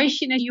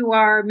situation as you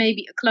are,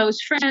 maybe a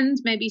close friend,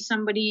 maybe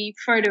somebody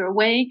further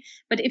away.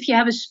 But if you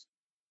have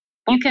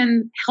you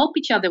can help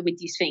each other with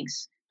these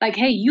things. Like,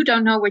 hey, you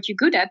don't know what you're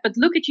good at, but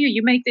look at you.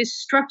 You make this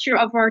structure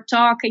of our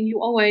talk and you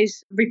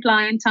always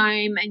reply in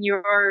time and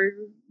you're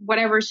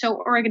whatever,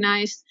 so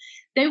organized.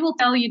 They will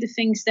tell you the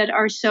things that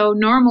are so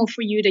normal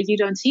for you that you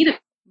don't see them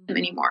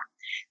anymore.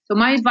 So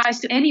my advice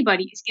to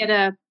anybody is get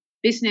a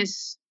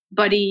business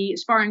buddy, a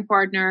sparring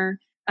partner,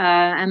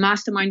 a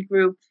mastermind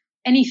group,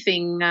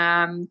 anything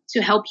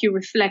to help you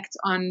reflect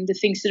on the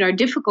things that are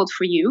difficult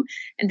for you.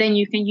 And then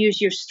you can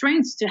use your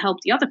strengths to help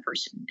the other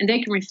person and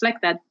they can reflect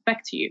that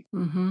back to you.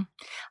 Mm-hmm.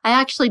 I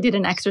actually did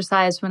an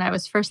exercise when I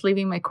was first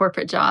leaving my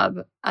corporate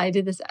job. I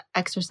did this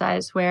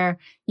exercise where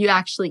you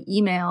actually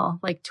email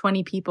like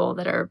 20 people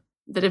that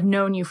have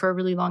known you for a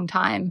really long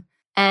time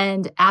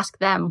and ask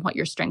them what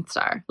your strengths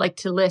are, like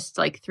to list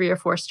like 3 or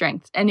 4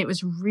 strengths. And it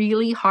was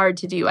really hard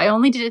to do. I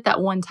only did it that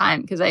one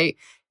time because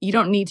you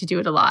don't need to do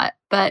it a lot,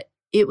 but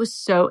it was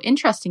so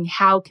interesting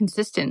how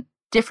consistent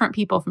different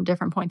people from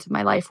different points of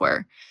my life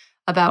were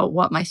about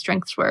what my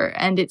strengths were.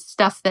 And it's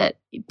stuff that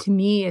to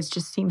me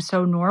just seems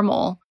so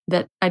normal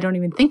that I don't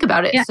even think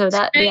about it. Yeah, so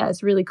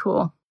it's really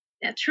cool.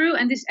 Yeah, true.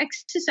 And this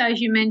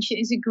exercise you mentioned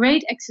is a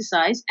great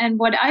exercise. And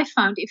what I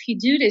found, if you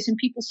do this and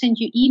people send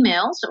you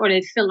emails or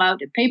they fill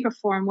out a paper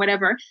form,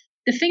 whatever,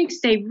 the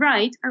things they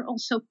write are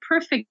also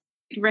perfect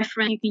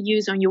reference you can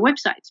use on your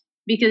website.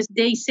 Because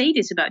they say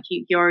this about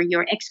you,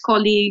 your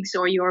ex-colleagues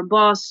or your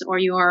boss or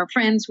your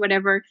friends,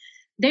 whatever.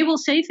 They will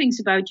say things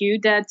about you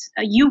that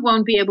you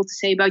won't be able to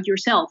say about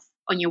yourself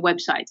on your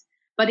website.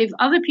 But if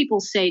other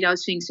people say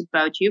those things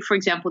about you, for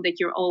example, that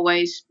you're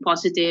always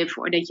positive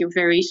or that you're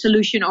very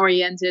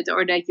solution-oriented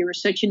or that you're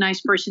such a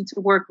nice person to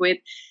work with,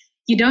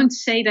 you don't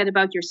say that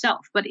about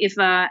yourself. But if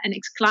an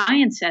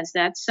ex-client says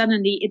that,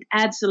 suddenly it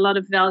adds a lot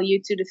of value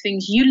to the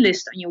things you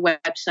list on your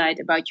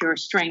website about your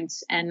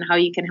strengths and how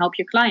you can help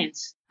your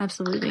clients.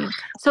 Absolutely.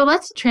 So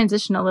let's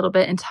transition a little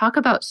bit and talk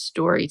about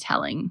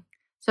storytelling.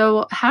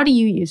 So how do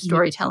you use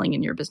storytelling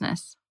in your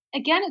business?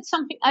 Again, it's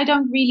something I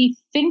don't really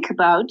think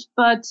about,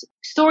 but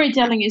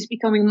storytelling is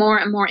becoming more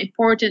and more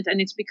important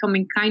and it's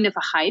becoming kind of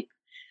a hype.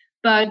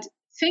 But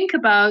think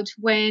about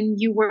when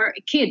you were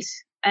a kid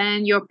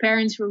and your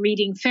parents were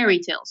reading fairy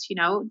tales.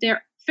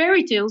 Their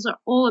fairy tales are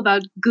all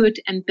about good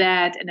and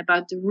bad and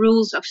about the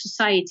rules of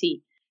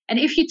society. And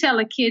if you tell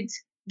a kid,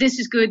 this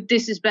is good,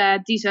 this is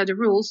bad, these are the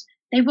rules,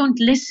 they won't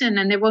listen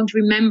and they won't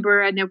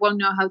remember and they won't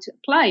know how to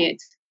apply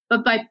it.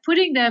 But by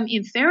putting them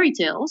in fairy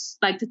tales,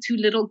 like the two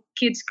little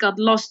kids got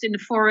lost in the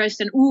forest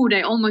and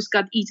they almost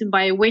got eaten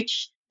by a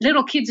witch,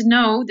 little kids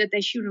know that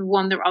they shouldn't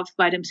wander off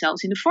by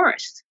themselves in the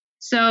forest.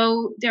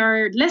 So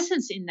there are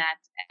lessons in that.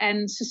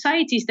 And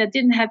societies that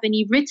didn't have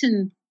any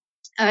written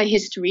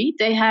history,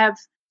 they have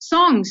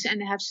songs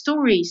and they have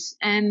stories,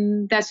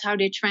 and that's how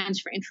they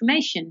transfer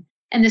information.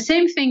 And the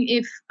same thing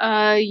if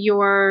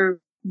your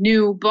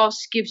new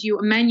boss gives you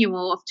a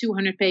manual of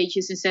 200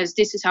 pages and says,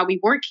 this is how we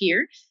work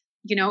here.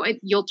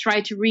 You'll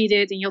try to read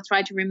it and you'll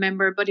try to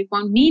remember, but it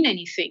won't mean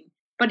anything.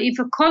 But if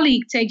a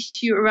colleague takes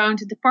you around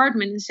the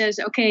department and says,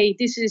 okay,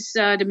 this is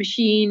the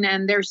machine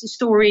and there's the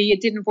story,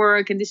 it didn't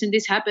work and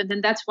this happened,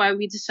 and that's why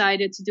we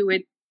decided to do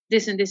it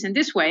this and this and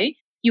this way,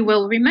 you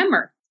will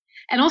remember.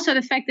 And also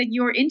the fact that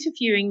you're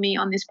interviewing me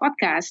on this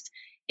podcast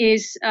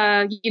is,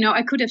 I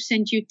could have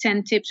sent you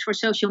 10 tips for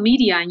social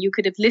media and you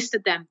could have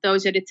listed them.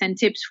 Those are the 10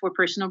 tips for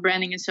personal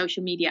branding and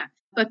social media.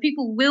 But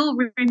people will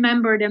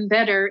remember them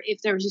better if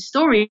there's a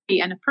story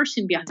and a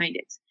person behind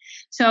it.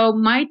 So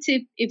my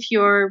tip, if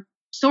you're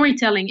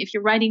storytelling, if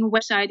you're writing a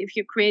website, if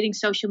you're creating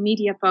social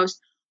media posts,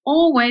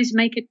 always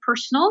make it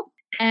personal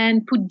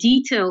and put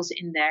details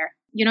in there.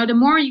 The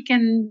more you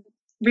can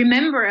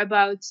remember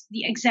about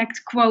the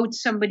exact quote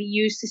somebody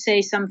used to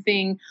say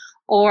something,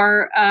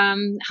 or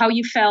how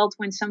you felt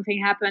when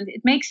something happened,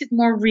 it makes it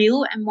more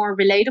real and more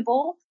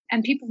relatable,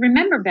 and people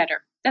remember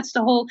better. That's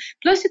the whole.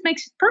 Plus, it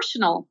makes it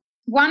personal.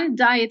 One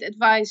diet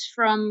advice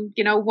from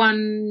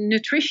one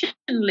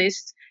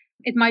nutritionist,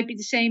 it might be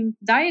the same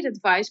diet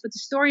advice, but the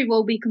story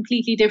will be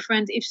completely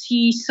different if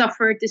she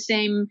suffered the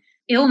same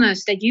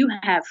illness that you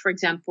have, for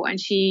example, and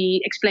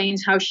she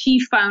explains how she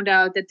found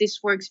out that this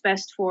works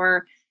best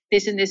for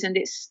this and this and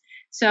this.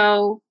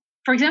 So,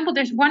 for example,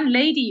 there's one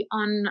lady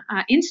on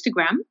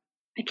Instagram.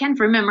 I can't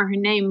remember her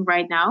name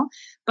right now,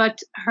 but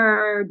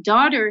her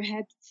daughter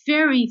had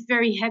very,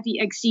 very heavy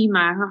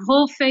eczema. Her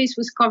whole face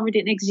was covered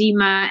in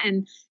eczema,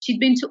 and she'd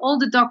been to all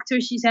the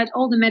doctors. She's had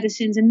all the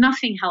medicines and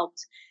nothing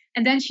helped.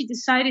 And then she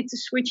decided to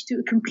switch to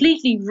a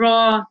completely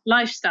raw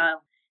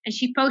lifestyle. And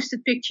she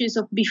posted pictures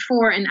of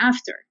before and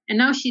after. And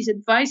now she's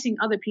advising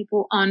other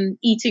people on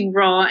eating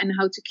raw and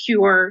how to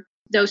cure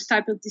those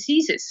type of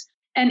diseases.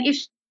 And if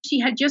she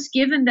had just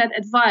given that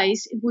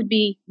advice, it would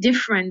be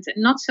different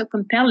and not so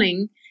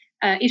compelling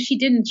if she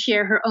didn't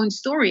share her own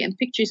story and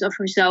pictures of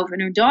herself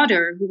and her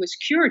daughter who was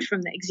cured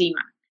from the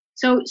eczema.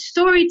 So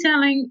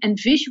storytelling and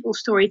visual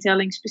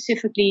storytelling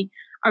specifically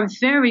are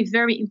very,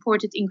 very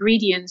important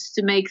ingredients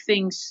to make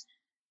things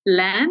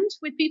land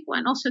with people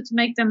and also to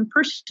make them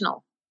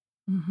personal.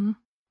 Mm-hmm.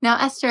 Now,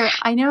 Esther,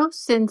 I know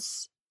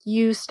since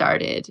you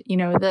started,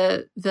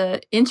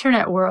 the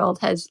internet world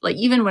has, like,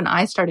 even when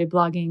I started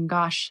blogging,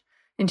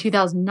 in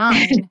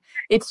 2009,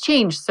 it's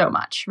changed so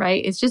much,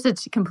 right? It's just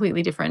a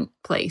completely different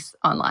place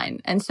online.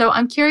 And so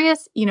I'm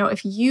curious,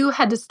 if you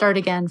had to start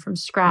again from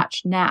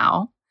scratch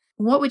now,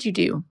 what would you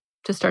do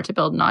to start to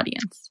build an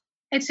audience?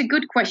 It's a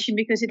good question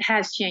because it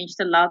has changed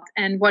a lot.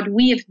 And what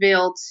we have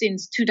built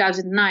since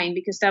 2009,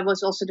 because that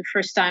was also the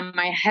first time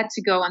I had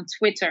to go on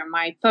Twitter.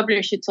 My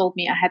publisher told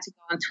me I had to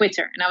go on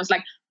Twitter. And I was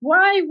like,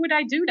 why would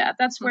I do that?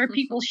 That's where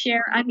people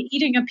share, I'm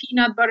eating a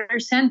peanut butter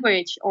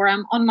sandwich or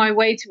I'm on my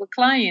way to a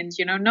client.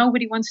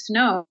 Nobody wants to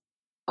know.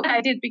 I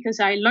did because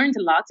I learned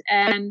a lot.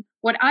 And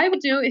what I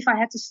would do if I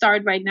had to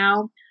start right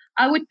now,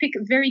 I would pick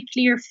a very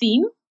clear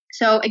theme.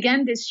 So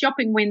again, this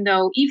shopping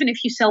window, even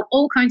if you sell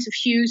all kinds of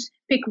shoes,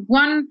 pick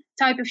one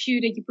type of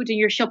shoe that you put in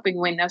your shopping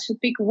window. So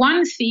pick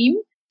one theme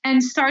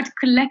and start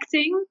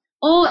collecting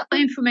all the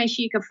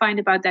information you can find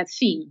about that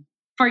theme.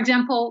 For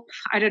example,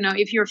 I don't know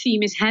if your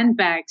theme is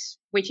handbags,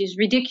 which is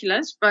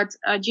ridiculous, but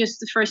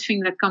just the first thing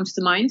that comes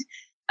to mind.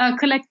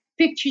 Collect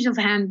pictures of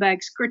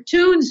handbags,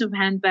 cartoons of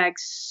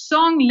handbags,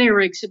 song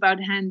lyrics about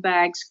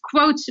handbags,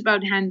 quotes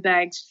about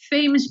handbags,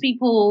 famous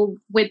people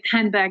with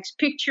handbags,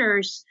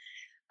 pictures,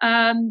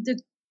 the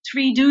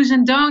 3 do's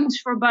and don'ts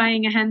for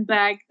buying a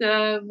handbag,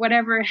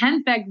 whatever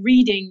handbag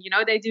reading,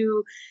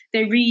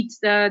 they read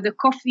the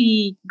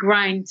coffee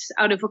grinds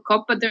out of a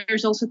cup, but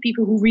there's also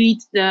people who read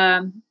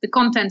the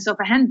contents of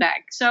a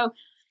handbag. So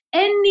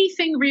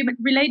anything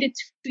related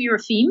to your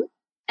theme,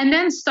 and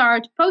then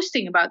start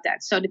posting about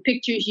that. So the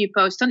pictures you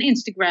post on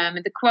Instagram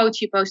and the quotes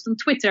you post on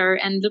Twitter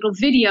and little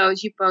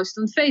videos you post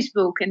on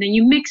Facebook, and then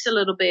you mix a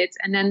little bit.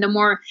 And then the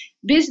more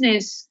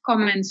business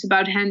comments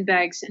about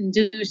handbags and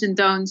do's and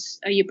don'ts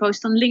you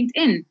post on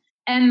LinkedIn.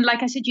 And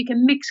like I said, you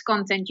can mix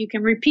content, you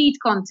can repeat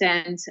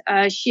content,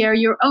 share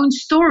your own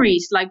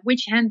stories, like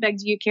which handbag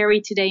do you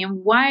carry today and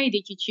why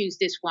did you choose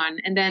this one?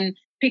 And then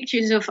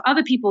pictures of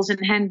other people's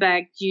in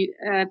handbags,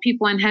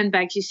 people in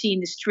handbags you see in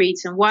the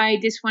streets, and why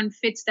this one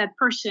fits that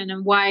person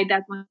and why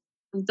that one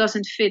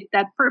doesn't fit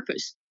that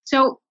purpose.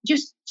 So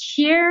just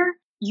share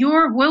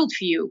your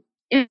worldview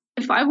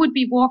If I would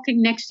be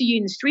walking next to you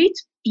in the street,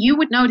 you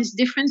would notice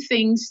different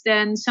things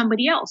than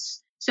somebody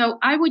else. So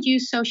I would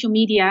use social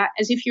media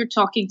as if you're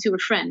talking to a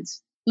friend.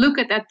 Look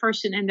at that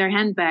person and their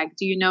handbag.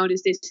 Do you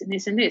notice this and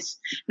this and this?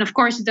 And of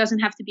course, it doesn't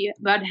have to be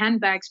about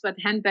handbags, but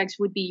handbags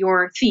would be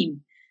your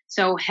theme.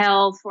 So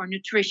health or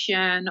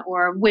nutrition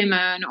or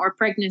women or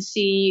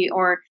pregnancy,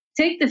 or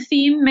take the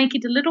theme, make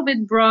it a little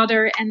bit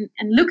broader and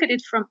look at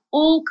it from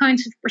all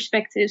kinds of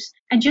perspectives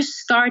and just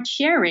start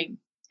sharing.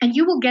 And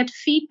you will get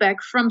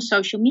feedback from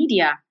social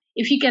media.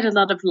 If you get a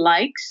lot of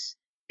likes,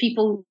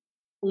 people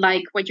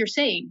like what you're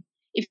saying.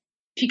 If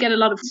you get a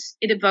lot of,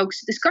 it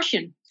evokes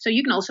discussion. So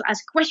you can also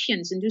ask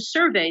questions and do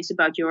surveys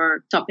about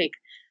your topic.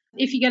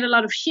 If you get a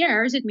lot of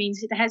shares, it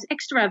means it has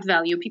extra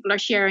value. People are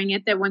sharing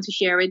it. They want to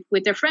share it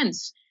with their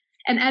friends.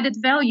 And added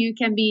value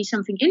can be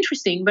something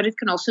interesting, but it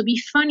can also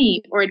be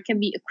funny, or it can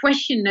be a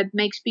question that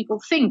makes people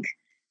think.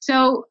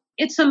 So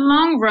it's a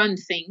long run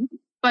thing,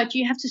 but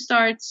you have to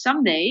start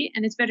someday,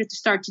 and it's better to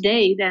start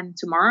today than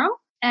tomorrow.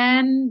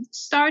 And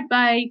start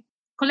by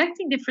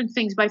collecting different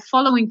things, by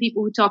following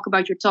people who talk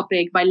about your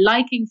topic, by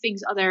liking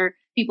things other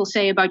people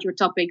say about your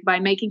topic, by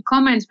making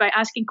comments, by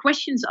asking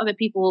questions other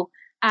people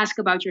ask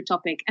about your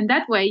topic. And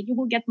that way you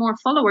will get more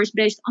followers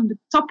based on the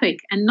topic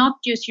and not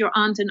just your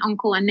aunt and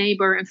uncle and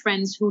neighbor and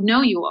friends who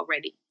know you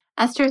already.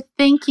 Esther,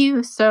 thank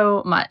you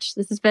so much.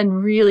 This has been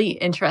really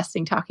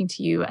interesting talking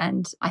to you.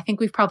 And I think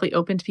we've probably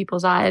opened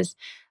people's eyes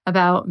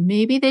about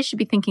maybe they should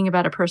be thinking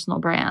about a personal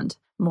brand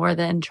more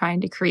than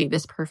trying to create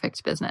this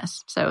perfect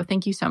business. So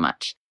thank you so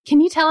much. Can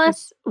you tell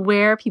us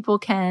where people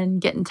can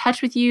get in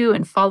touch with you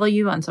and follow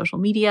you on social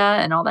media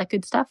and all that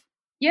good stuff?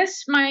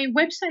 Yes, my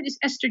website is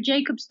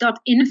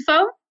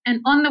estherjacobs.info. And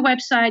on the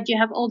website, you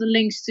have all the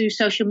links to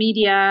social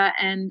media.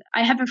 And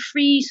I have a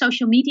free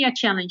social media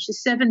challenge, the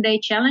 7-day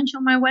challenge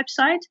on my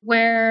website,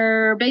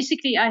 where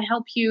basically I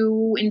help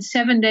you in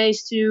 7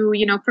 days to,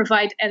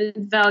 provide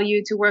added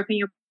value to work on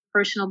your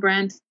personal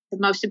brand, the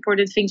most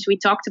important things we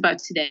talked about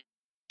today.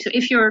 So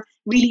if you're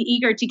really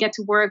eager to get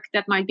to work,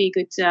 that might be a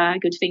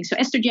good thing. So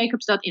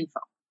estherjacobs.info.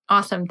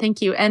 Awesome.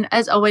 Thank you. And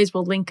as always,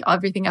 we'll link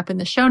everything up in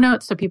the show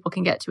notes so people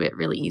can get to it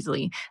really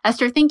easily.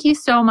 Esther, thank you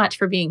so much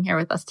for being here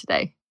with us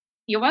today.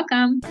 You're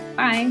welcome.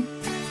 Bye.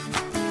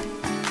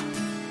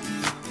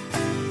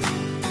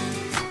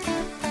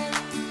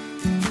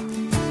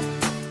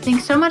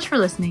 Thanks so much for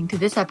listening to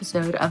this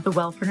episode of the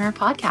Wellpreneur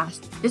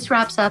Podcast. This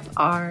wraps up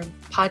our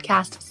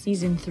podcast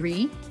season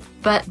 3.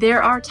 But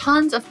there are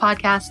tons of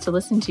podcasts to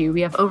listen to. We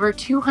have over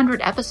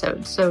 200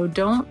 episodes, so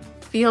don't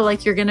feel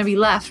like you're going to be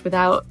left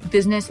without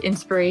business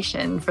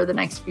inspiration for the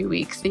next few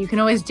weeks. So you can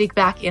always dig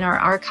back in our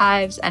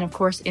archives and, of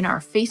course, in our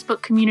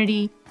Facebook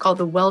community called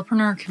the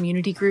Wellpreneur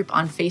Community Group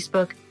on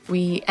Facebook.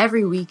 We,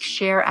 every week,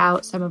 share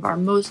out some of our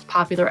most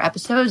popular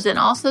episodes and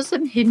also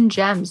some hidden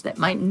gems that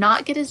might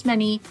not get as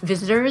many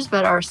visitors,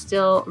 but are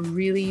still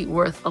really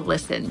worth a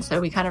listen. So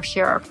we kind of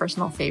share our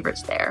personal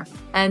favorites there.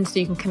 And so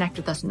you can connect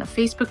with us in the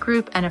Facebook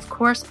group. And of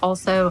course,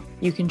 also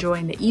you can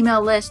join the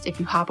email list if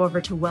you hop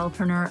over to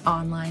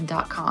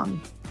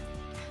wellpreneuronline.com.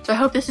 So I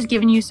hope this has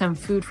given you some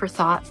food for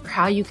thought for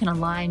how you can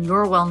align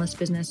your wellness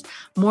business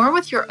more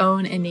with your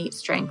own innate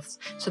strengths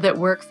so that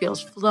work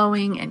feels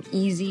flowing and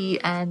easy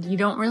and you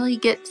don't really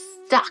get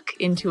stuck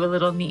into a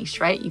little niche,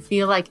 right? You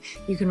feel like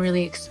you can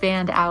really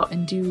expand out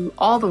and do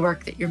all the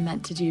work that you're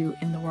meant to do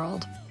in the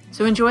world.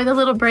 So enjoy the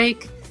little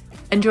break.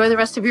 Enjoy the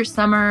rest of your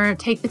summer.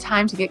 Take the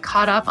time to get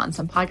caught up on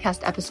some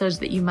podcast episodes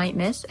that you might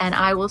miss. And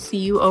I will see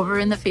you over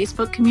in the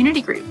Facebook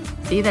community group.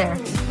 See you there.